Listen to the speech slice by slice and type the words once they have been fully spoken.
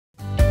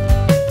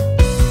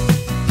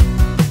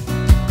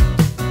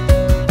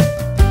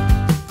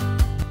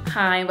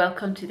Hi,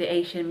 welcome to the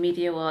Asian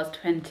Media Awards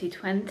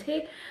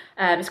 2020.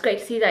 It's great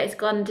to see that it's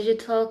gone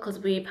digital because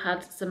we've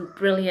had some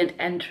brilliant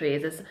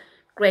entries. There's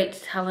great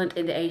talent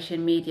in the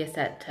Asian media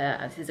sector,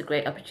 and this is a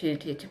great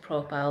opportunity to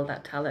profile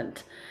that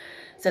talent.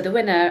 So the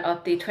winner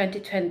of the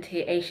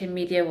 2020 Asian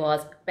Media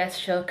Awards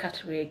Best Show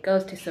category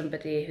goes to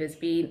somebody who's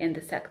been in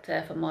the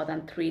sector for more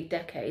than 3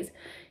 decades.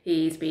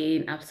 He's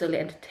been absolutely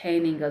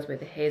entertaining us with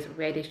his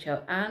radio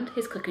show and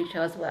his cooking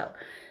show as well.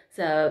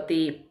 So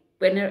the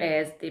winner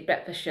is The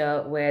Breakfast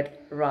Show with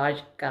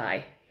Raj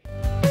Ghai.